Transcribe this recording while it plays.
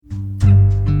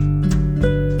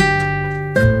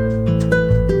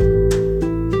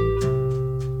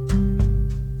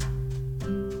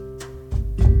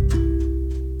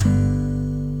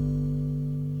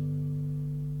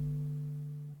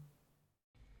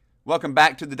Welcome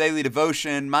back to the Daily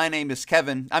Devotion. My name is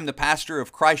Kevin. I'm the pastor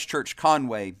of Christ Church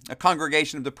Conway, a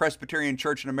congregation of the Presbyterian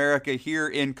Church in America here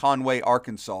in Conway,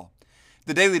 Arkansas.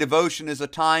 The Daily Devotion is a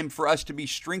time for us to be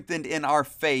strengthened in our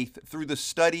faith through the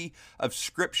study of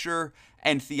Scripture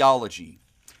and theology.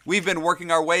 We've been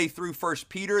working our way through 1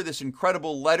 Peter, this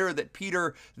incredible letter that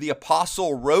Peter the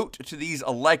Apostle wrote to these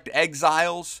elect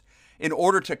exiles in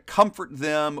order to comfort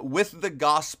them with the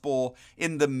gospel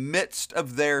in the midst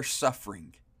of their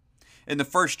suffering. In the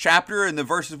first chapter, in the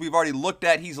verses we've already looked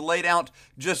at, he's laid out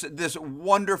just this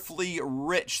wonderfully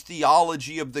rich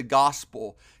theology of the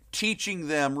gospel, teaching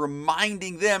them,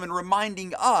 reminding them, and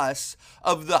reminding us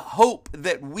of the hope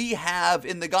that we have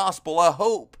in the gospel, a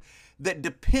hope that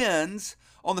depends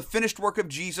on the finished work of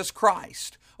Jesus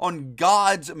Christ, on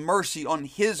God's mercy, on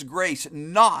His grace,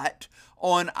 not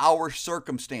on our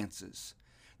circumstances.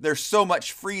 There's so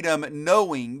much freedom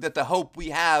knowing that the hope we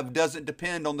have doesn't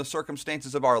depend on the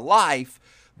circumstances of our life,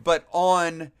 but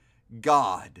on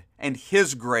God and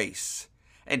His grace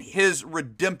and His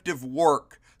redemptive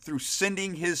work through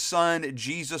sending His Son,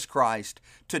 Jesus Christ,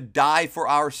 to die for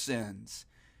our sins.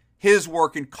 His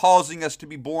work in causing us to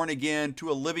be born again to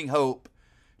a living hope,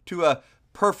 to a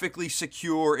perfectly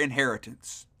secure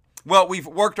inheritance. Well, we've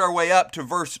worked our way up to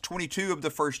verse 22 of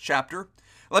the first chapter.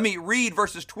 Let me read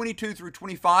verses 22 through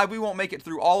 25. We won't make it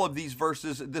through all of these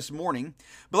verses this morning,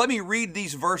 but let me read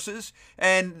these verses,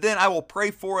 and then I will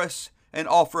pray for us and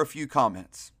offer a few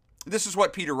comments. This is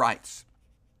what Peter writes.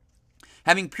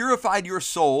 Having purified your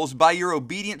souls by your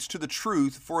obedience to the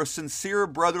truth for a sincere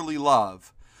brotherly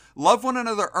love, love one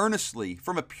another earnestly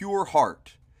from a pure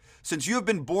heart, since you have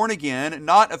been born again,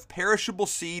 not of perishable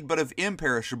seed, but of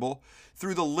imperishable,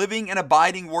 through the living and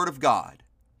abiding word of God.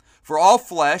 For all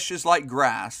flesh is like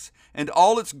grass, and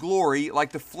all its glory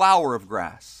like the flower of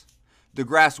grass. The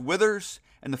grass withers,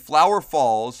 and the flower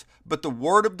falls, but the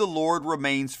word of the Lord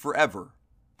remains forever.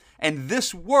 And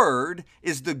this word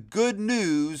is the good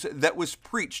news that was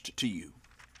preached to you.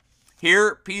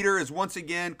 Here, Peter is once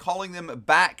again calling them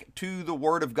back to the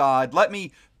Word of God. Let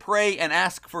me pray and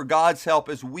ask for God's help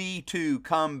as we too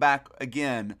come back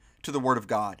again to the Word of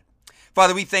God.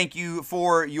 Father, we thank you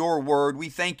for your word. We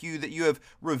thank you that you have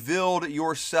revealed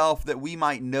yourself that we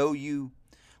might know you.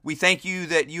 We thank you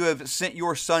that you have sent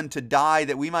your Son to die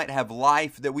that we might have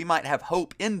life, that we might have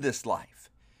hope in this life.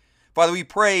 Father, we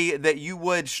pray that you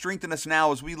would strengthen us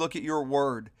now as we look at your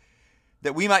word,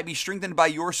 that we might be strengthened by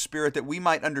your Spirit, that we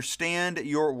might understand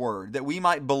your word, that we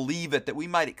might believe it, that we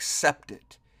might accept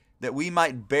it, that we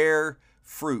might bear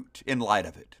fruit in light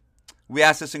of it. We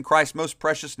ask this in Christ's most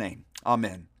precious name.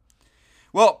 Amen.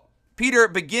 Well, Peter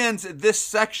begins this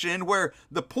section where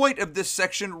the point of this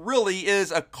section really is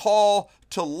a call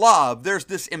to love. There's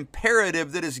this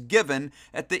imperative that is given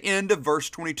at the end of verse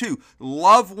 22.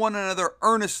 Love one another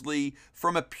earnestly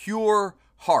from a pure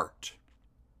heart.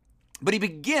 But he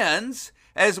begins,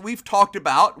 as we've talked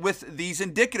about, with these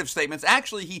indicative statements.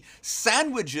 Actually, he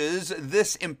sandwiches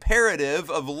this imperative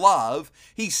of love.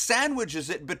 He sandwiches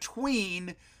it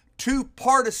between two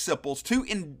participles, two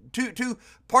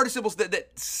participles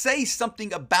that say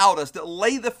something about us, that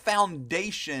lay the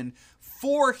foundation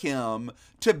for him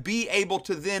to be able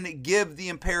to then give the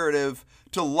imperative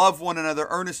to love one another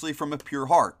earnestly from a pure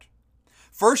heart.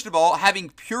 First of all, having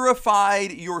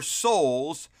purified your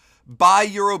souls by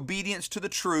your obedience to the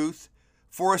truth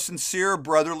for a sincere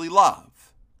brotherly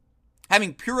love.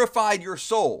 Having purified your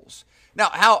souls. Now,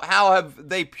 how have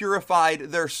they purified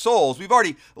their souls? We've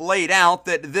already laid out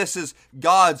that this is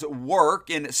God's work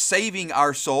in saving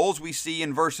our souls. We see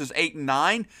in verses 8 and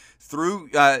 9,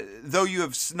 though you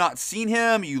have not seen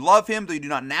him, you love him. Though you do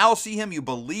not now see him, you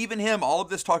believe in him. All of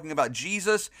this talking about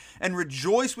Jesus. And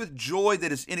rejoice with joy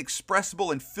that is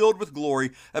inexpressible and filled with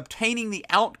glory, obtaining the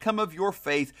outcome of your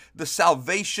faith, the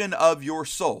salvation of your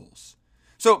souls.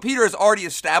 So Peter has already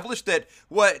established that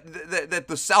that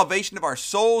the salvation of our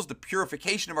souls, the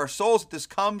purification of our souls, that this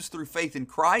comes through faith in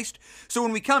Christ. So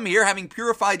when we come here, having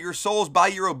purified your souls by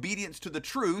your obedience to the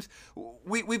truth,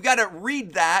 we've got to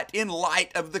read that in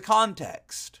light of the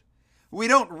context. We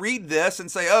don't read this and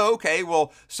say, oh, okay,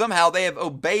 well, somehow they have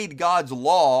obeyed God's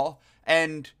law,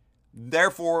 and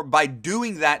therefore by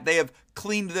doing that, they have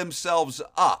cleaned themselves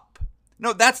up.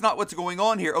 No, that's not what's going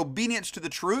on here. Obedience to the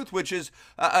truth, which is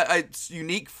a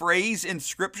unique phrase in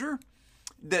Scripture.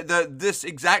 This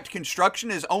exact construction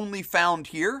is only found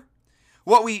here.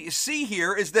 What we see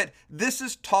here is that this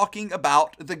is talking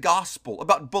about the gospel,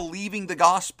 about believing the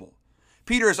gospel.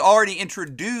 Peter has already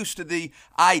introduced the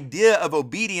idea of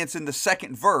obedience in the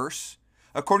second verse,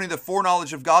 according to the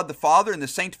foreknowledge of God the Father and the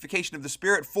sanctification of the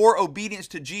Spirit, for obedience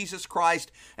to Jesus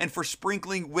Christ and for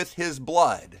sprinkling with his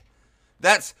blood.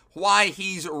 That's why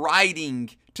he's writing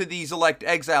to these elect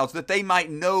exiles, that they might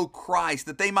know Christ,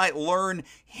 that they might learn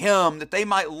him, that they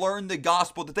might learn the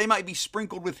gospel, that they might be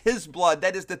sprinkled with his blood,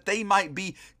 that is, that they might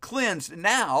be cleansed.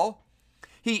 Now,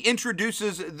 he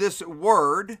introduces this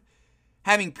word,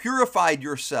 having purified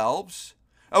yourselves,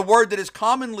 a word that is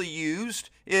commonly used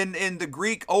in the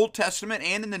Greek Old Testament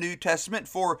and in the New Testament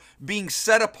for being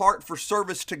set apart for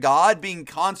service to God, being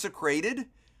consecrated,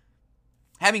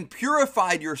 having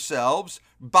purified yourselves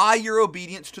by your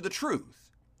obedience to the truth.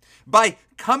 By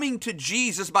coming to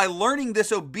Jesus, by learning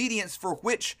this obedience for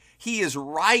which he is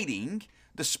writing,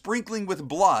 the sprinkling with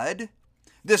blood,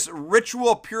 this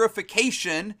ritual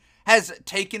purification has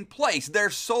taken place.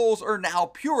 Their souls are now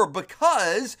pure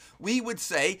because, we would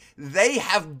say, they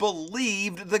have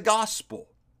believed the gospel.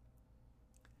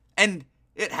 And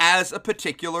it has a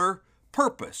particular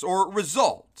purpose or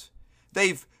result.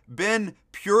 They've been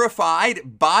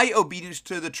purified by obedience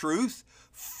to the truth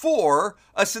for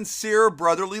a sincere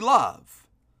brotherly love.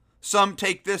 Some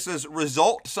take this as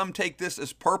result, some take this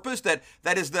as purpose, that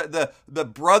is the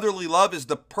brotherly love is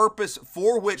the purpose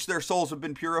for which their souls have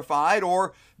been purified,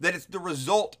 or that it's the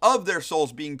result of their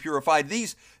souls being purified.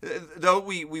 These, though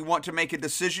we want to make a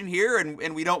decision here,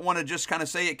 and we don't want to just kind of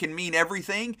say it can mean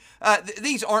everything,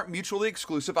 these aren't mutually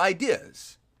exclusive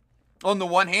ideas. On the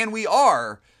one hand, we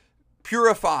are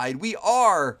purified, we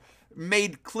are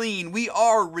made clean, we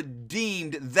are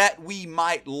redeemed that we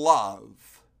might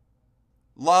love.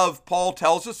 Love, Paul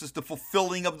tells us, is the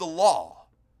fulfilling of the law.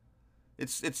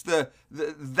 It's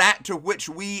that to which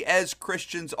we as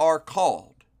Christians are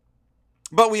called.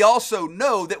 But we also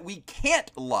know that we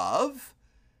can't love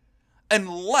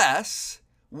unless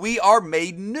we are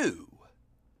made new.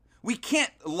 We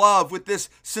can't love with this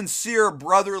sincere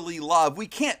brotherly love. We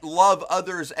can't love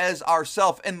others as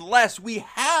ourselves unless we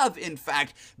have, in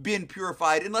fact, been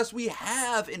purified, unless we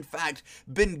have, in fact,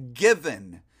 been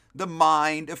given the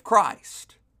mind of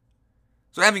Christ.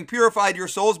 So having purified your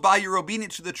souls by your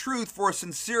obedience to the truth for a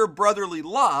sincere brotherly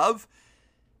love,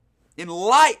 in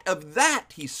light of that,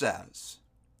 he says,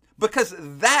 because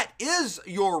that is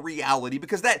your reality,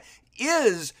 because that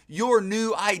is your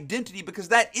new identity, because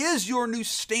that is your new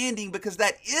standing, because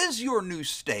that is your new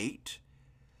state,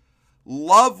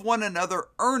 love one another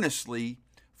earnestly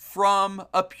from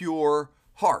a pure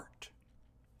heart.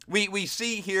 We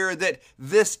see here that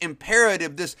this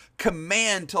imperative, this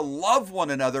command to love one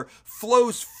another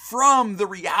flows from the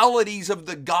realities of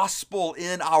the gospel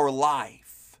in our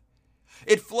life.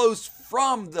 It flows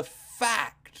from the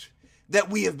fact that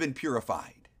we have been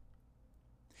purified.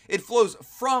 It flows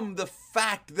from the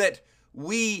fact that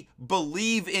we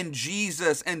believe in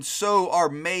Jesus and so are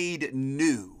made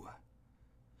new.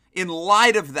 In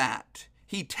light of that,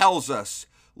 he tells us,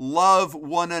 love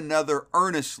one another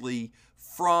earnestly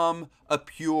from a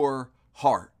pure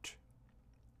heart.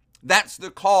 That's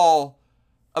the call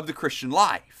of the Christian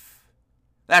life.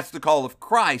 That's the call of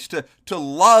Christ, to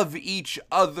love each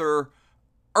other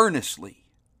earnestly.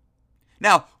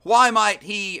 Now, why might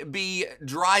he be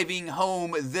driving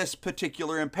home this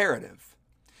particular imperative?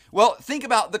 Well, think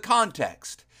about the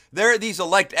context. There are these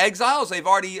elect exiles. They've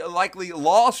already likely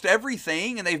lost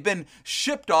everything, and they've been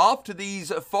shipped off to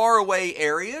these faraway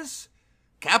areas.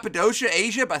 Cappadocia,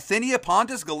 Asia, Bithynia,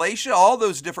 Pontus, Galatia, all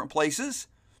those different places.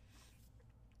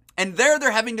 And there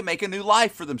they're having to make a new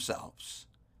life for themselves.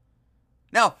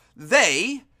 Now,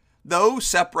 they, though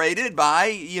separated by,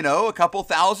 a couple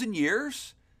thousand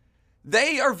years,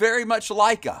 they are very much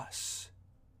like us.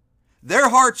 Their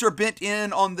hearts are bent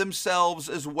in on themselves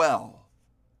as well.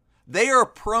 They are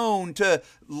prone to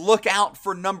look out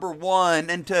for number one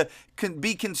and to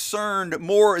be concerned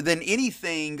more than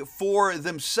anything for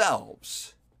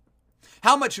themselves.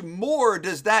 How much more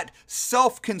does that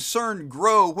self-concern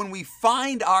grow when we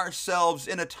find ourselves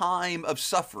in a time of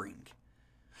suffering?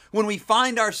 When we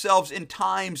find ourselves in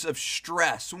times of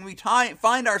stress, when we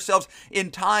find ourselves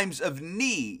in times of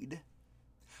need,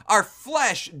 our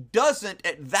flesh doesn't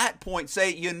at that point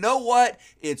say, you know what,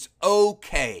 it's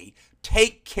okay,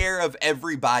 take care of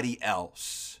everybody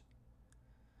else.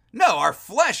 No, our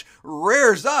flesh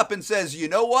rears up and says, you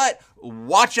know what,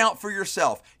 watch out for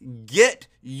yourself, get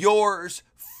yours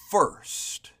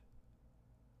first.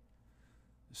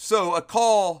 So a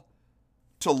call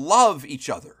to love each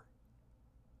other,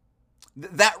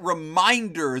 that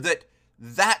reminder that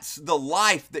that's the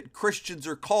life that Christians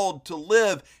are called to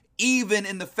live even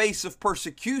in the face of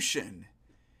persecution,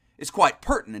 is quite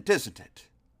pertinent, isn't it?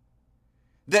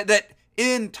 That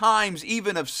in times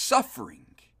even of suffering,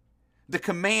 the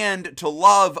command to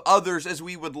love others as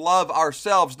we would love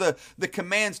ourselves, the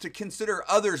commands to consider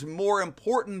others more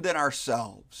important than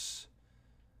ourselves,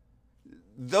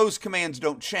 those commands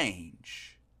don't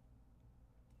change.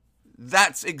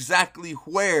 That's exactly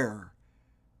where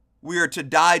we are to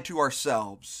die to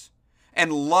ourselves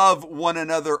and love one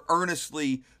another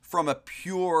earnestly from a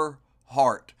pure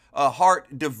heart, a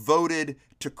heart devoted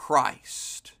to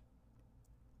Christ.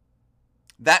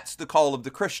 That's the call of the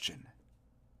Christian.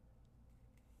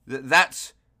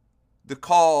 That's the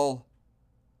call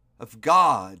of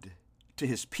God to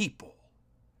his people.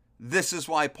 This is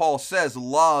why Paul says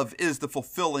love is the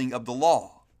fulfilling of the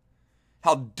law.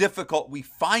 How difficult we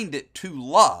find it to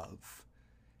love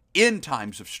in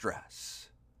times of stress.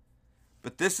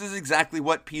 But this is exactly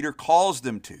what Peter calls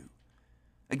them to.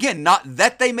 Again, not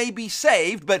that they may be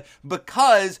saved, but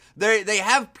because they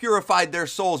have purified their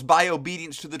souls by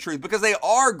obedience to the truth, because they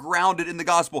are grounded in the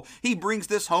gospel. He brings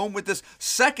this home with this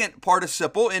second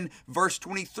participle in verse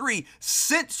 23.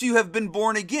 Since you have been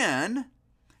born again,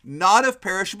 not of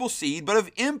perishable seed, but of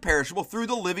imperishable, through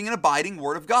the living and abiding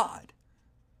word of God.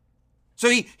 So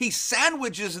he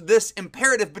sandwiches this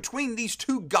imperative between these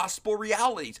two gospel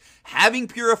realities. Having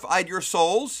purified your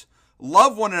souls,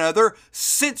 love one another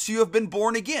since you have been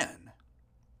born again.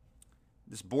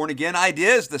 This born again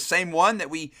idea is the same one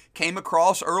that we came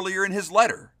across earlier in his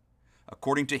letter.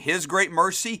 According to his great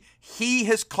mercy, he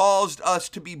has caused us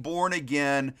to be born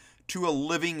again to a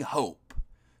living hope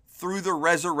through the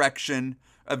resurrection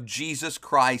of Jesus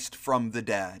Christ from the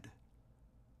dead.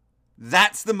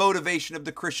 That's the motivation of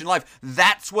the Christian life.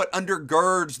 That's what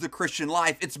undergirds the Christian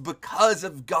life. It's because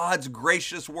of God's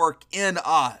gracious work in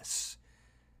us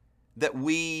that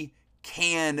we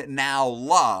can now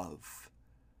love,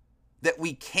 that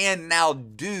we can now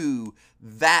do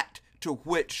that to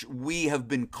which we have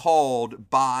been called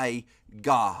by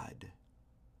God.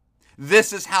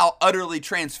 This is how utterly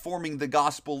transforming the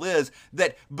gospel is,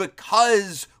 that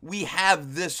because we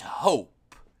have this hope,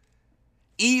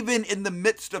 even in the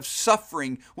midst of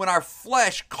suffering, when our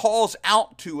flesh calls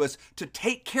out to us to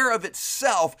take care of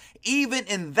itself, even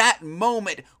in that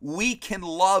moment, we can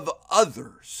love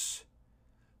others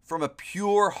from a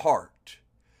pure heart,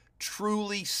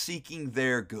 truly seeking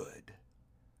their good.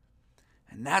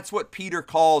 And that's what Peter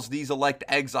calls these elect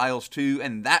exiles to,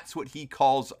 and that's what he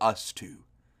calls us to.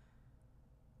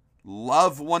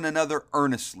 Love one another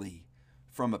earnestly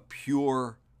from a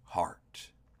pure heart.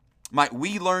 Might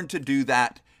we learn to do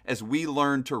that as we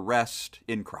learn to rest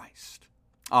in Christ.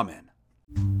 Amen.